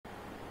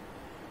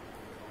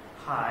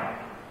Hi,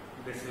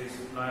 this is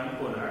Noyan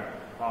Konar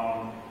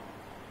from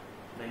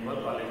Bengal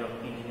College of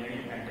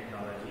Engineering and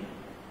Technology,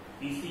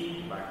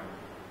 ECE department.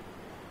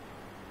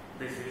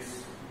 This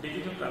is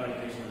Digital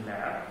Communication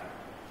Lab.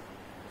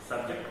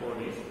 Subject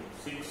code is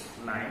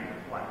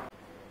 691.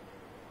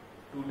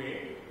 Today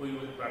we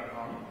will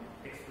perform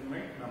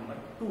experiment number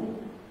 2.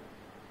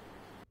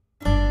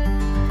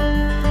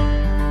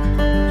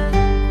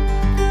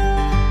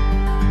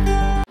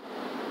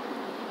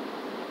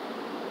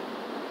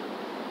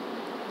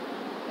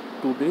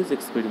 Today's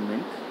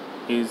experiment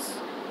is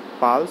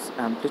pulse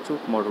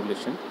amplitude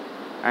modulation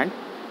and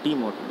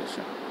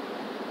demodulation.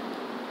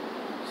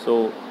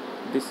 So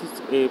this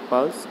is a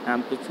pulse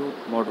amplitude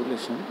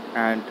modulation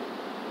and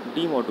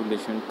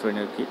demodulation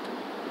trainer kit.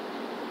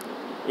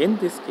 In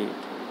this kit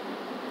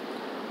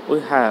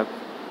we have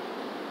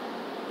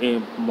a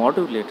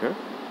modulator.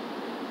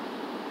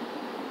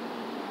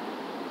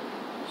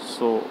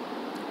 So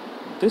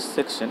this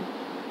section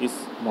is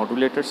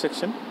modulator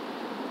section.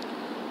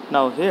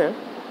 Now here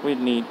we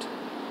need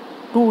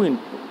two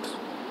inputs.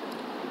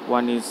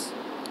 One is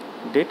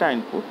data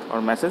input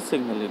or message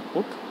signal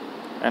input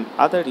and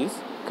other is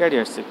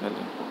carrier signal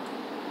input.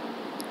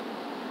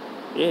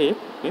 A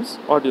is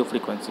audio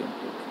frequency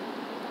input.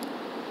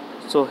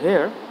 So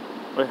here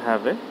we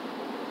have a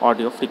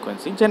audio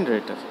frequency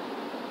generator.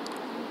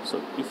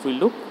 So if we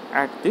look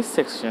at this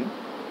section,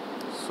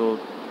 so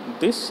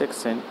this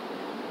section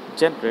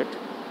generate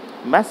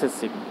message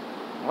signal,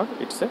 or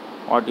it's a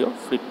audio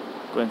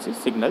frequency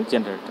signal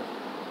generator.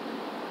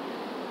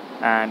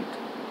 And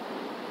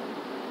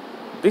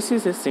this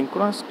is a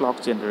synchronous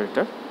clock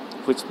generator,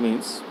 which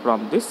means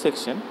from this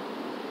section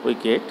we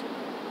get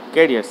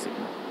carrier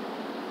signal.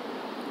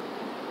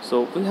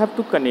 So we have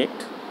to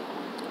connect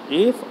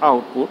AF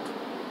output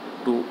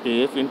to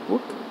AF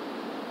input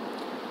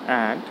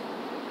and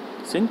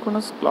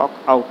synchronous clock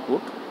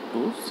output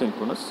to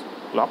synchronous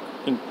clock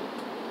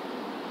input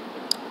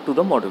to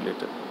the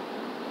modulator.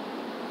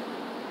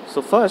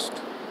 So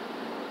first,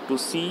 to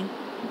see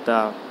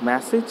the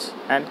message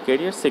and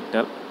carrier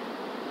signal,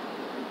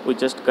 we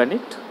just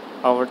connect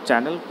our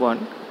channel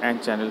 1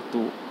 and channel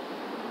 2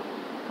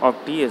 of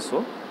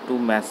DSO to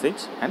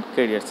message and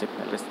carrier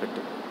signal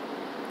respectively.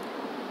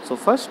 So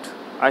first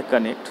I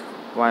connect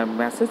my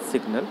message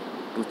signal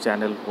to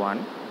channel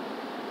 1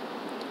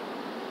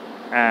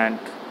 and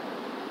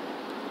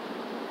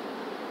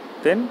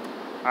then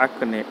I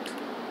connect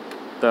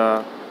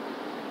the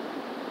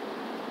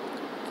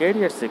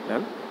carrier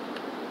signal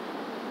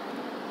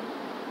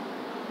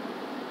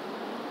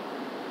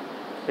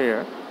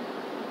here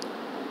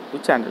to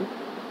channel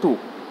 2.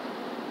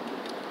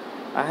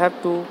 I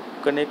have to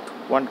connect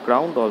one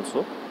ground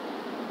also.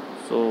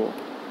 So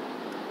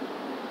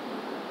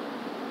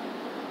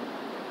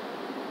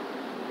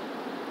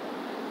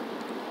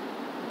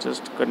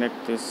just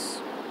connect this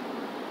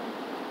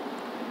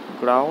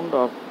ground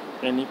of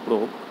any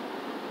probe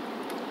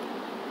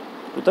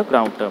to the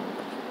ground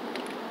terminal.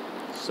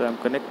 So I am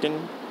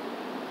connecting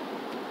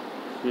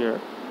here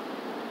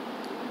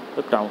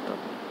the ground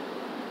terminal.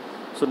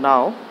 So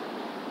now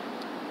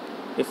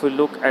if we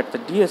look at the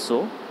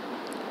DSO,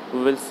 we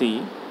will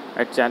see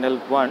at channel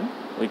 1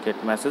 we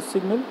get message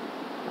signal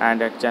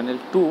and at channel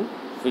 2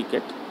 we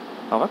get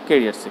our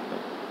carrier signal.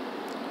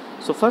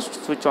 So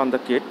first switch on the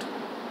kit.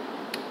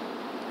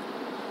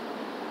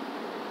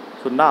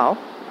 So now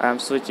I am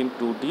switching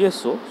to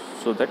DSO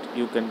so that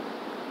you can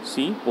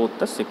see both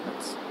the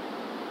signals.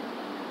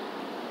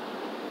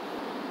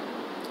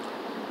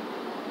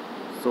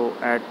 So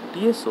at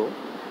DSO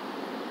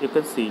you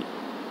can see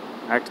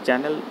at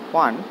channel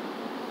 1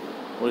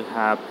 we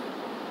have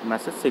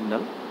message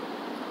signal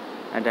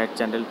and at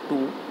channel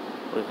 2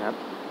 we have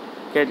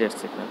carrier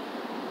signal.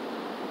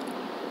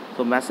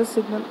 So message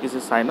signal is a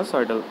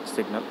sinusoidal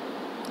signal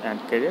and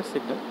carrier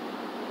signal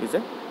is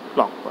a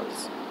clock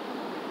pulse.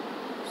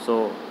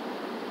 So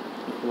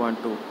if you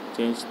want to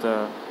change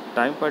the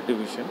time per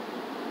division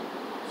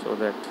so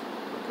that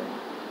you can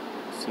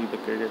see the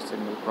carrier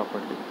signal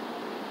properly.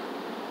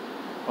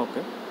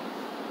 Okay.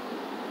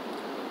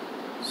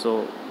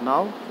 So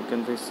now you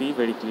can see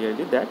very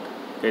clearly that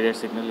carrier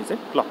signal is a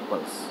clock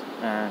pulse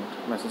and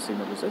message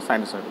signal is a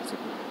sinusoidal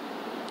signal.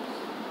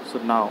 So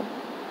now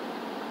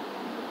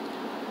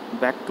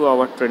back to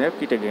our trainer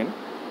kit again.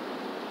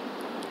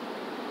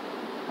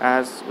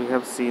 As we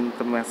have seen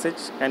the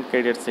message and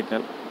carrier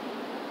signal,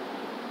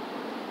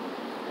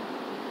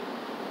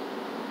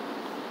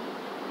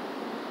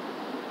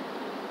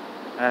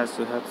 as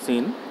we have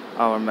seen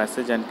our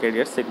message and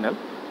carrier signal.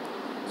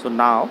 So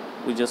now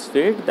we just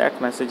fed that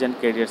message and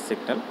carrier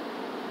signal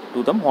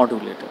to the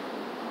modulator.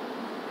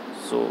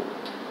 So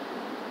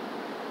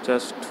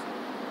just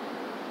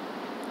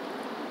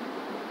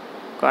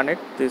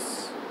connect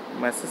this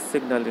message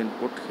signal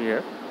input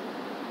here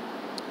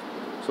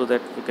so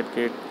that we can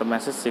get the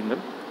message signal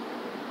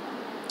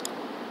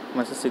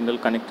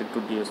connected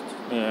to DS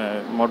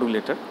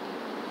modulator,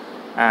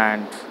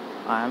 and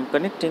I am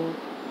connecting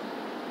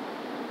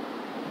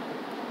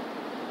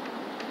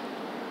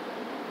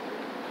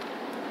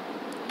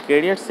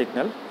carrier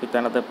signal with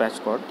another patch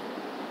cord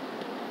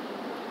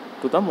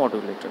to the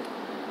modulator.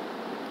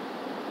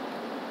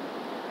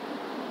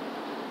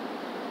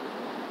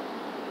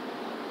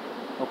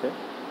 Okay,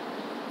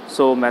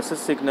 so message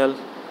signal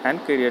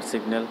and carrier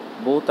signal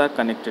both are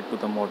connected to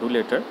the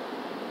modulator.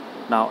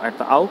 Now at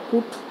the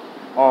output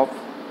of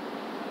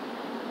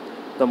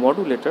the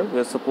modulator, we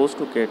are supposed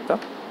to get the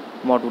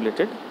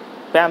modulated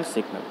PAM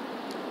signal.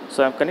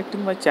 So I am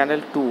connecting my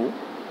channel 2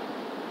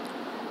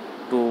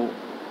 to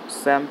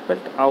sampled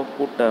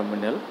output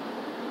terminal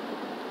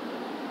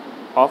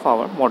of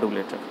our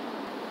modulator.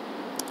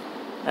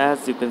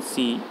 As you can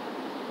see,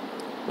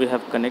 we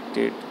have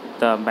connected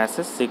the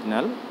message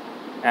signal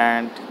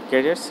and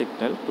carrier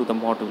signal to the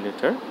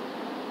modulator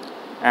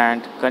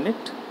and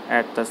connect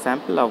at the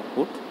sample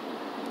output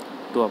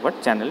to our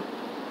channel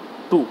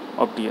 2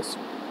 of DSO.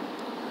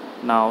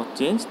 Now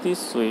change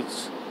this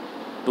switch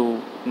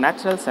to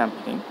natural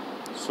sampling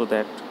so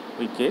that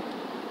we get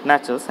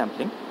natural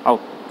sampling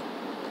output.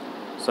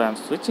 So I am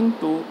switching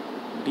to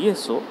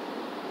DSO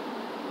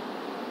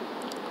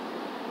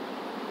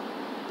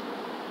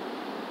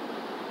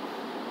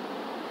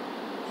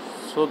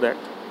so that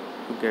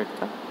you get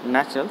the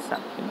natural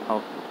sampling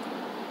output.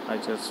 I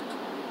just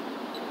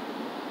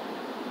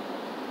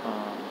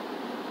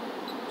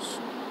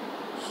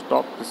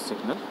stop this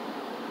signal.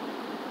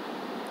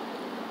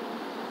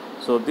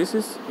 So this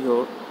is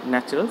your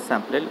natural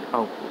sampled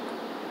output.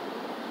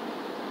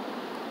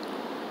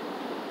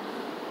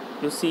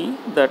 You see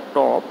the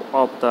top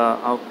of the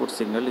output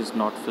signal is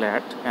not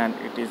flat and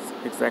it is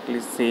exactly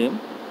same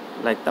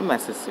like the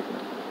message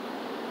signal.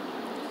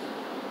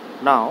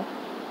 Now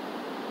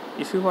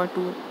if you want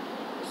to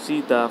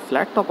see the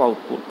flat top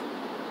output,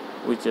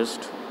 we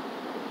just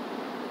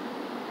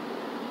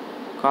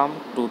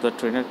come to the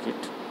trainer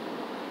kit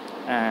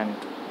and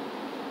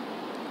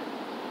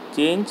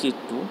change it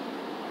to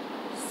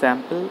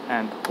sample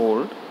and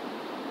hold,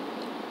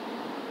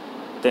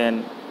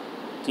 then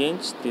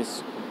change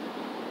this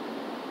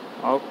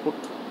output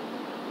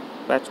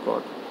patch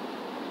cord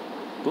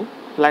to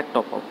flat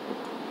top output.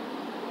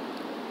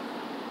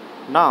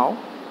 Now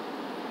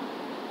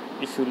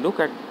if you look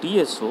at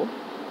DSO,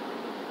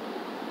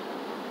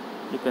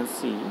 you can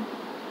see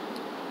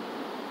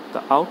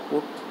the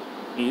output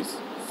is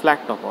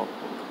flat top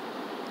output.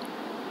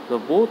 So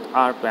both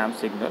are PAM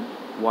signal,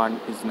 one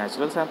is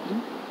natural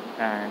sampling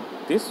and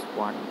this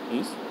one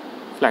is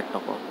flat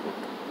top output.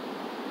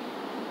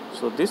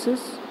 So this is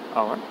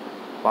our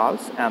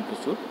pulse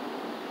amplitude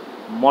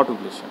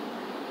modulation.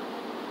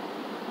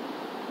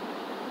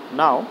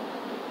 Now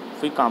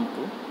we come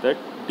to the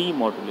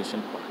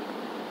demodulation part.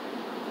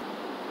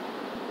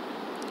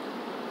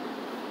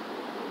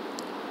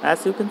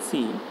 As you can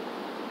see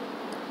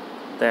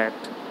that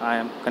I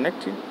am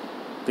connecting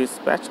this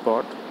patch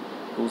cord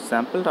to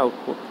sampled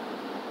output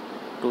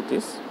to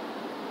this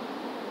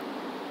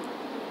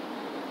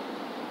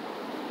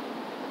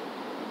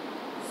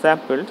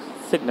sampled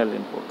signal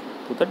input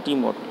to the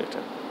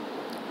demodulator.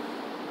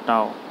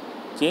 Now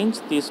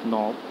change this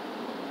knob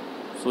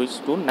switch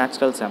to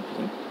natural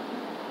sampling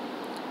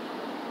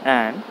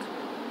and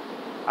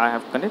I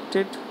have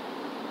connected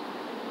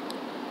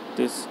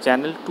this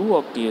channel 2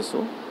 of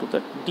DSO to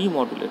the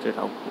demodulated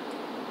output.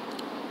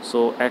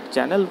 So at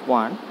channel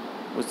 1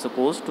 we are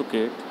supposed to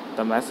get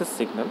the message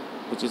signal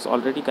which is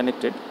already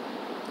connected,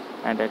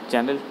 and at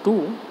channel 2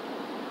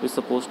 we are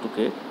supposed to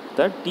get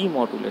the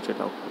demodulated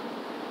output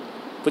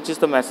which is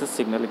the message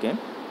signal again.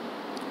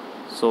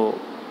 So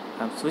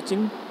I am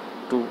switching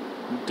to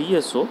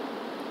DSO.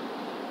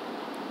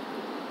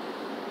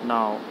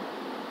 Now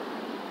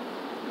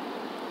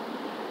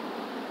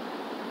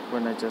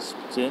when I just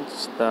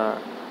change the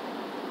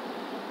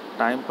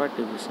time part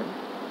division,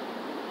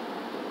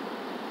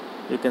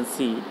 you can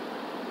see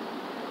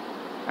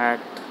I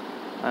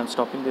am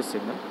stopping this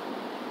signal.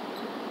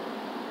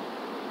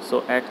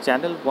 So at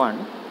channel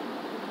 1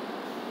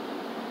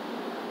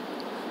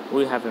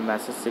 we have a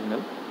message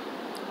signal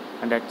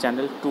and at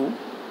channel 2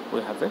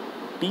 we have a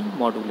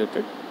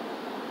demodulated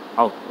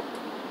output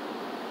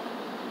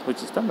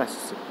which is the message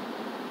signal.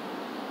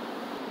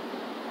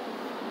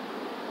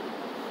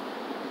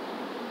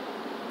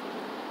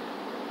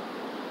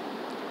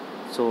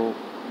 So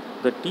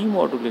the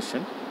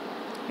demodulation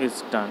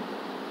is done.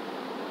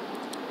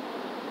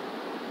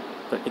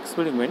 The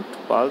experiment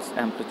pulse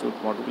amplitude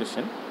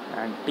modulation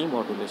and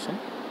demodulation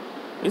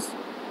is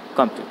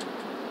completed.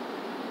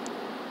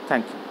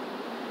 Thank you.